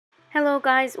Hello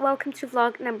guys, welcome to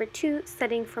vlog number 2,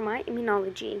 studying for my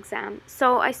immunology exam.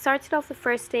 So I started off the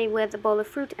first day with a bowl of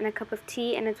fruit and a cup of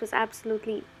tea, and it was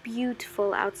absolutely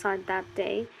beautiful outside that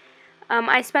day.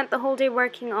 I spent the whole day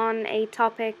working on a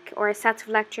topic or a set of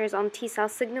lectures on T-cell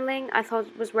signaling. I thought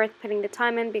it was worth putting the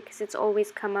time in because it's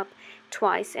always come up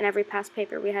twice in every past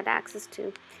paper we had access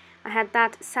to. I had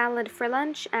that salad for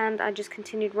lunch and I just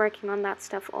continued working on that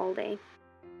stuff all day.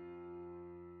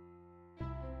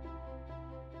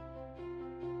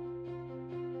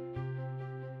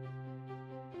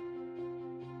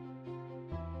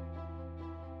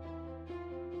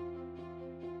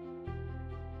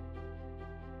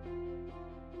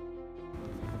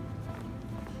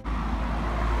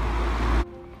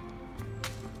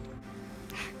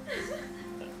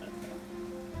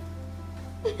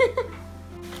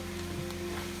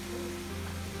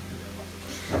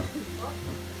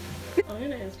 I'm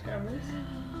gonna ask cameras.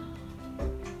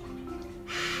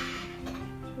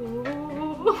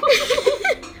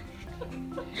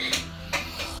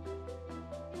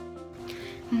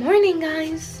 Morning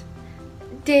guys!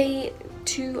 Day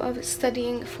 2 of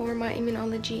studying for my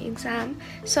immunology exam.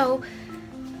 So,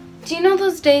 do you know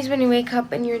those days when you wake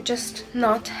up and you're just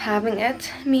not having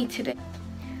it? Me today.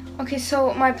 Okay,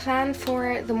 so my plan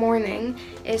for the morning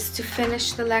is to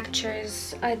finish the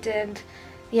lectures I did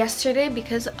yesterday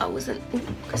because I wasn't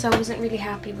really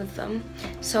happy with them.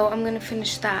 So I'm gonna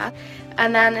finish that,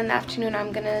 and then in the afternoon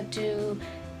I'm gonna do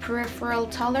peripheral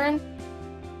tolerance.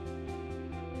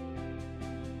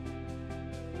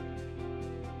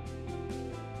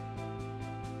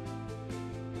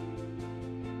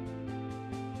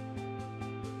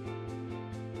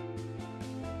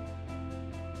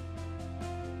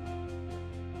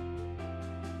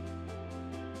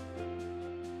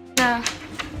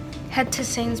 Head to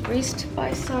Sainsbury's to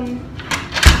buy some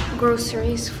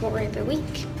groceries for the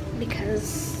week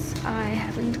because I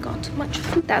haven't got much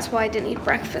food. That's why I didn't eat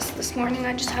breakfast this morning.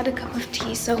 I just had a cup of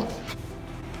tea, so.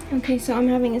 Okay, so I'm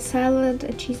having a salad,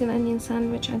 a cheese and onion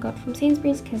sandwich I got from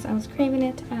Sainsbury's because I was craving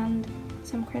it, and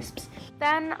some crisps.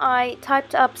 Then I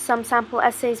typed up some sample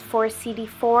essays for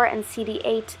CD4 and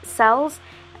CD8 cells.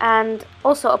 And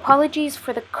also, apologies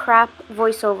for the crap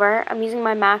voiceover. I'm using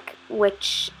my Mac,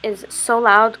 which is so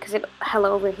loud because it hella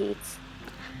overheats.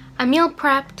 I meal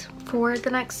prepped for the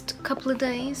next couple of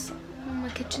days. My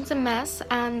kitchen's a mess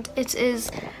and it is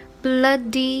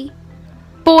bloody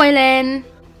boiling.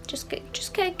 Just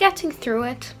getting through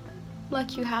it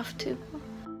like you have to.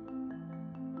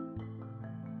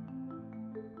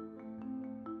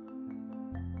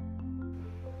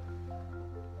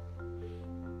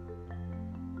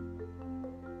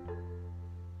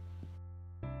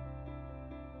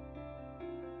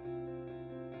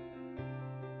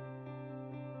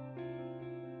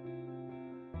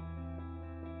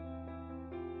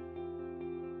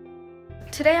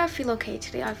 Today I feel okay.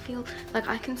 Today I feel like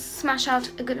I can smash out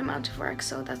a good amount of work,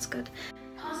 so that's good.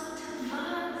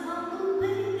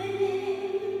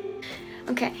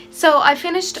 Okay, so I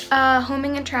finished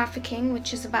homing and trafficking,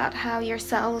 which is about how your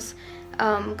cells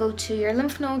go to your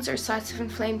lymph nodes or sites of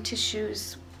inflamed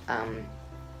tissues.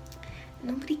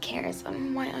 Nobody cares. I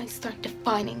don't know why I start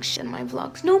defining shit in my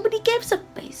vlogs. Nobody gives a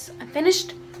base. I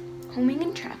finished homing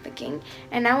and trafficking,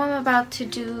 and now I'm about to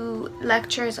do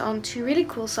lectures on 2 really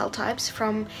cool cell types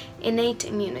from innate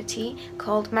immunity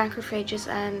called macrophages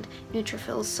and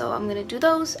neutrophils. So I'm gonna do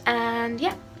those, and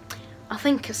yeah, I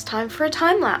think it's time for a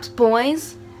time lapse,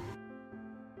 boys.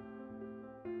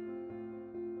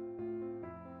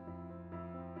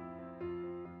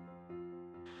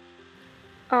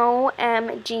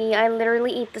 OMG, I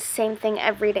literally eat the same thing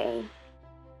every day.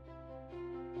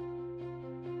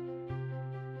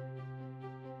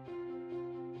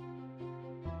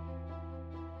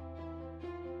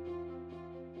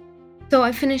 So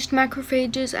I finished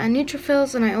macrophages and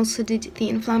neutrophils, and I also did the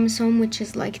inflammasome, which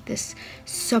is like this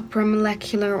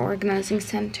supramolecular organizing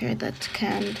center that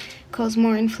can cause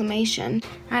more inflammation.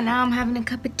 Right now I'm having a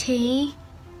cup of tea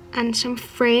and some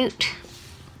fruits.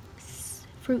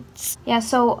 Yeah,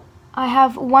 so I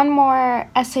have one more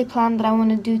essay plan that I want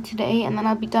to do today, and then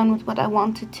I'll be done with what I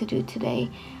wanted to do today.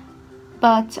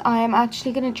 But I am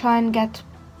actually going to try and get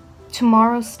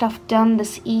tomorrow's stuff done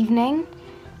this evening.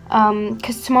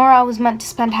 Because tomorrow I was meant to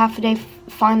spend half a day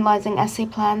finalizing essay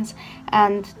plans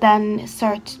and then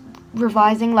start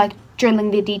revising, like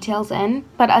drilling the details in.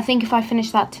 But I think if I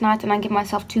finish that tonight and I give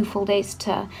myself 2 full days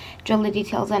to drill the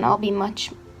details in, I'll be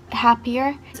much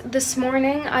happier. This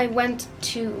morning I went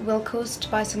to Wilko's to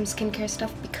buy some skincare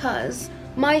stuff because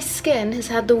my skin has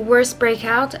had the worst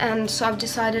breakout, and so I've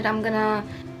decided I'm gonna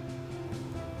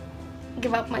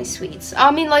give up my sweets.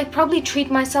 I mean, like, probably treat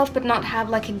myself, but not have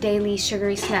like a daily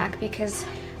sugary snack, because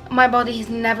my body has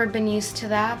never been used to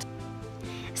that.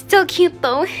 Still cute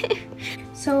though.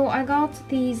 So I got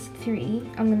these 3.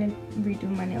 I'm gonna redo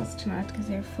my nails tonight because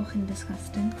they're fucking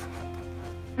disgusting.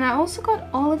 And I also got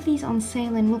all of these on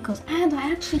sale in Wilko's. And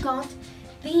I actually got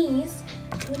these,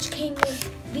 which came with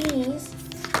these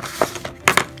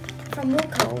from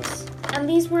Wilko's. And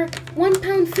these were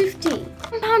 £1.50.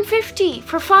 £1.50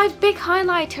 for 5 big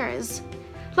highlighters.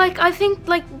 Like, I think,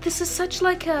 like, this is such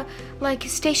like a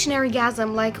stationary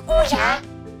gasm. Like, oh yeah.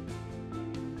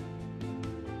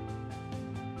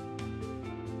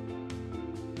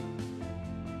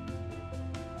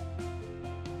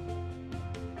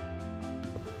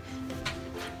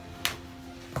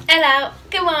 Hello,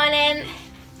 good morning.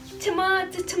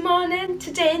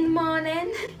 Today in the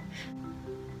morning.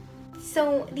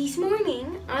 So this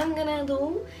morning I'm gonna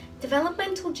do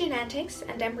developmental genetics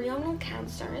and embryonal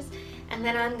cancers, and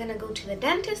then I'm gonna go to the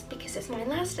dentist because it's my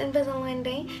last Invisalign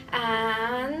day,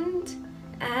 and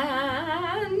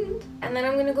then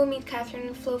I'm gonna go meet Catherine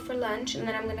and Flo for lunch, and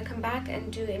then I'm gonna come back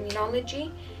and do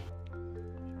immunology.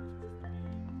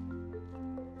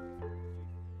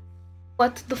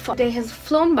 What the fuck? Day has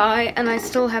flown by and I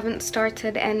still haven't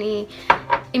started any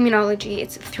immunology.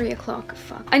 It's 3 o'clock.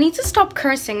 Fuck. I need to stop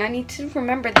cursing. I need to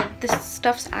remember that this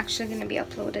stuff's actually going to be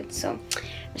uploaded. So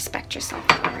respect yourself,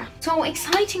 Yara. So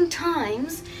exciting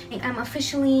times. I'm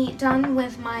officially done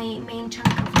with my main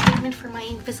chunk of treatment for my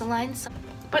Invisalign. So,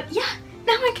 but yeah,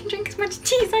 now I can drink as much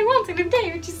tea as I want in a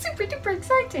day, which is super duper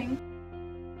exciting.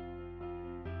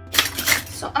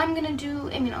 So I'm gonna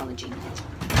do immunology.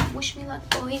 Wish me luck,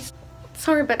 boys.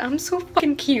 Sorry, but I'm so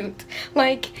fucking cute.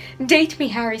 Like, date me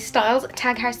Harry Styles.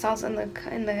 Tag Harry Styles in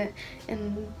gonna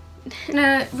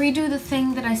redo the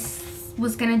thing that I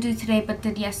was gonna do today but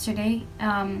did yesterday,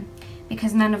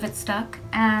 because none of it stuck,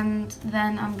 and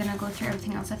then I'm gonna go through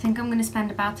everything else. I think I'm gonna spend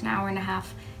about an hour and a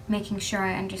half making sure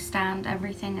I understand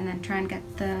everything and then try and get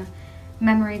the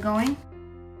memory going.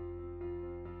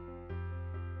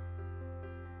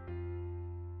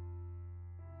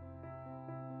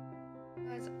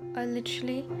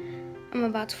 I'm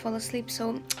about to fall asleep,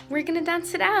 so we're gonna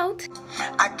dance it out.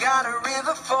 I got a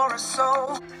river for a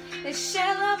soul. The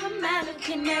shell of a man who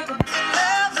can never.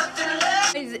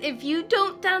 If you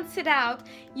don't dance it out,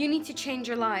 you need to change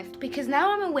your life, because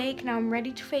now I'm awake, now I'm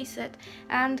ready to face it,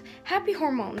 and happy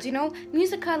hormones, you know,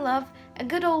 music I love, a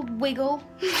good old wiggle.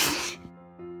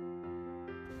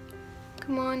 Good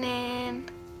morning.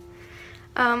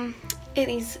 It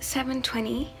is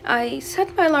 7:20. I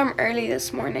set my alarm early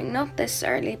this morning, not this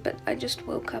early, but I just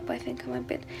woke up. I think I'm a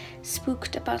bit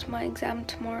spooked about my exam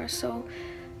tomorrow, so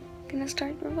I'm gonna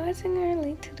start revising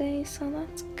early today, so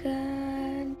that's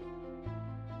good.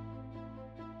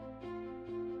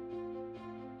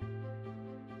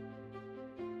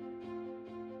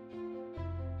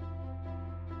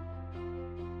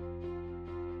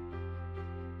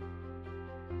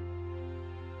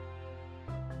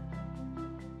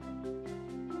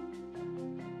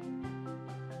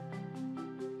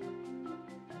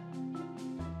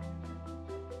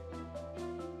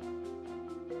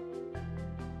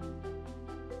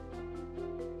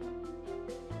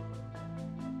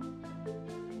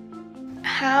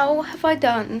 How have I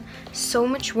done so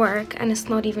much work and it's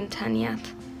not even 10 yet?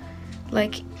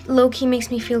 Like, low-key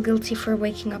makes me feel guilty for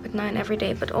waking up at 9 every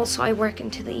day, but also I work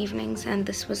into the evenings, and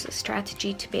this was a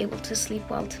strategy to be able to sleep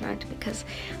well tonight because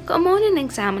I've got a morning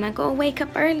exam and I gotta wake up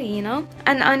early, you know?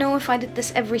 And I know if I did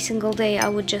this every single day, I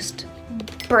would just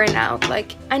burn out.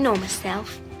 Like, I know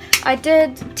myself. I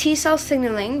did T-cell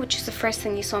signaling, which is the first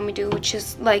thing you saw me do, which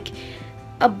is like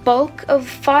a bulk of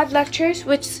 5 lectures,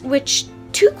 which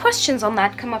 2 questions on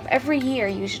that come up every year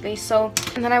usually. So,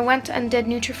 and then I went and did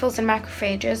neutrophils and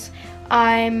macrophages.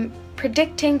 I'm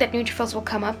predicting that neutrophils will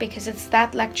come up because it's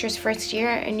that lecture's first year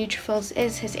and neutrophils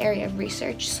is his area of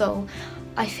research, so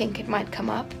I think it might come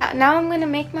up. Now I'm gonna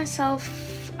make myself,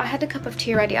 I had a cup of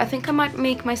tea ready, I think I might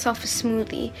make myself a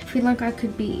smoothie. I feel like I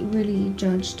could be really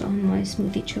judged on my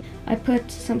smoothie choice. I put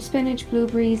some spinach,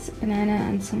 blueberries, banana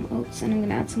and some oats, and I'm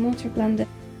gonna add some water, blend it.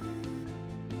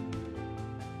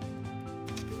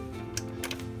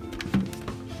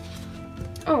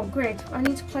 Oh great, I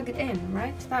need to plug it in,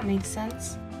 right? That makes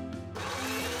sense.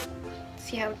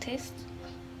 See how it tastes.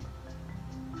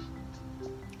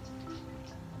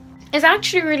 It's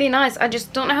actually really nice. I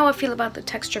just don't know how I feel about the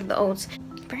texture of the oats.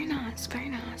 Very nice, very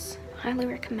nice. Highly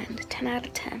recommend. 10 out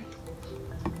of 10.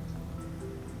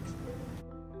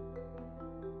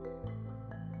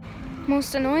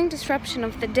 Most annoying disruption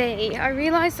of the day. I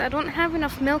realized I don't have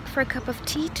enough milk for a cup of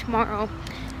tea tomorrow.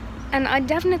 And I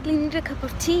definitely need a cup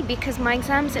of tea because my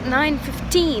exam's at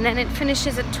 9:15 and it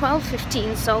finishes at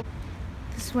 12:15, so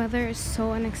this weather is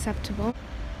so unacceptable.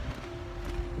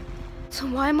 So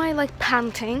why am I like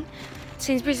panting?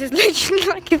 Sainsbury's is literally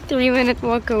like a 3-minute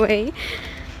walk away.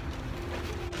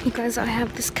 You guys, I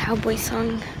have this cowboy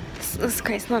song.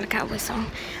 Okay, it's not a cowboy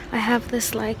song. I have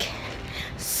this like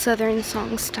southern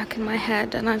song stuck in my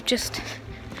head and I've just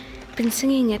been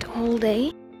singing it all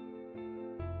day.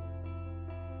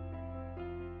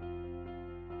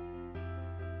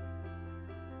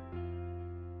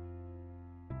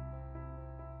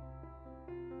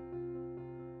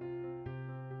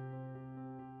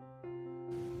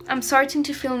 I'm starting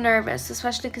to feel nervous,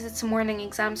 especially because it's a morning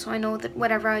exam, so I know that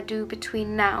whatever I do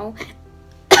between now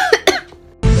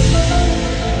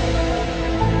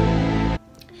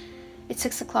it's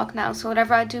 6 o'clock now, so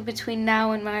whatever I do between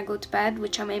now and when I go to bed,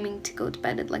 which I'm aiming to go to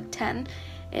bed at like 10,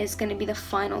 is gonna be the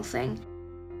final thing.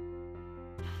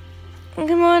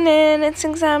 Good morning, it's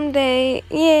exam day,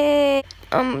 yay!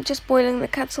 I'm just boiling the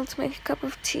kettle to make a cup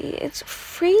of tea. It's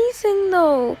freezing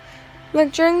though.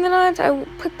 Like during the night I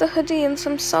put the hoodie and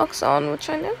some socks on, which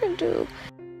I never do.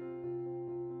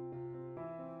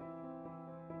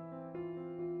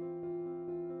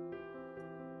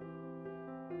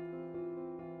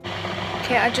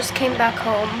 Okay, I just came back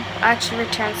home. I actually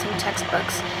returned some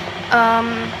textbooks.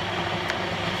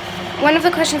 One of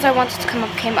the questions I wanted to come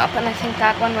up came up, and I think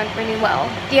that one went really well.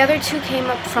 The other two came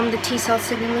up from the T-cell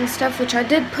signaling stuff, which I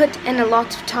did put in a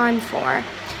lot of time for.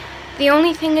 The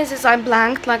only thing is I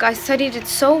blanked. Like, I studied it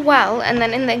so well, and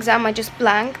then in the exam I just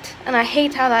blanked, and I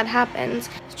hate how that happens.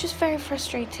 It's just very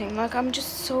frustrating. Like, I'm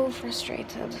just so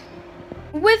frustrated.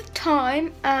 With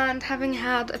time and having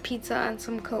had a pizza and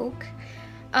some Coke,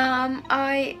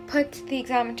 I put the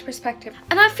exam into perspective,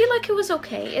 and I feel like it was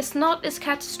okay. It's not as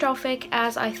catastrophic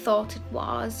as I thought it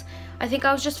was. I think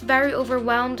I was just very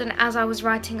overwhelmed, and as I was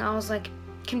writing I was like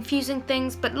confusing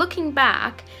things, but looking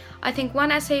back, I think one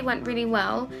essay went really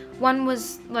well, one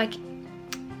was like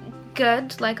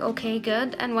good, like okay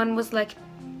good, and one was like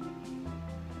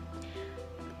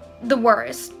the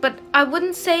worst. But I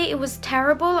wouldn't say it was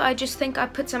terrible, I just think I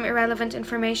put some irrelevant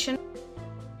information.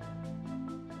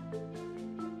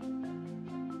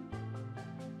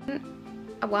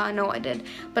 Well, I know I did,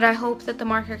 but I hope that the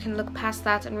marker can look past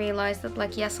that and realize that,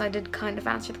 like, yes, I did kind of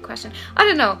answer the question. I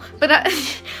don't know, but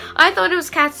I thought it was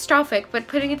catastrophic, but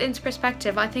putting it into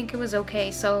perspective, I think it was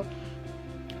okay. So,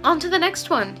 on to the next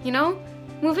one, you know?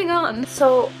 Moving on.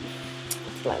 So,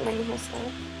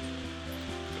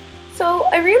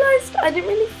 I realized I didn't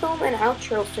really film an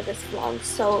outro for this vlog,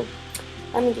 so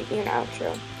let me give you an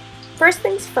outro. First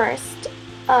things first.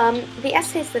 The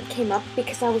essays that came up,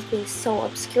 because I was being so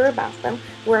obscure about them,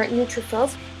 were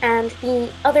neutrophils, and the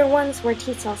other ones were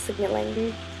T-cell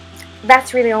signaling.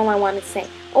 That's really all I want to say.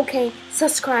 Okay,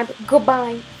 subscribe,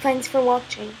 goodbye, thanks for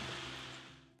watching.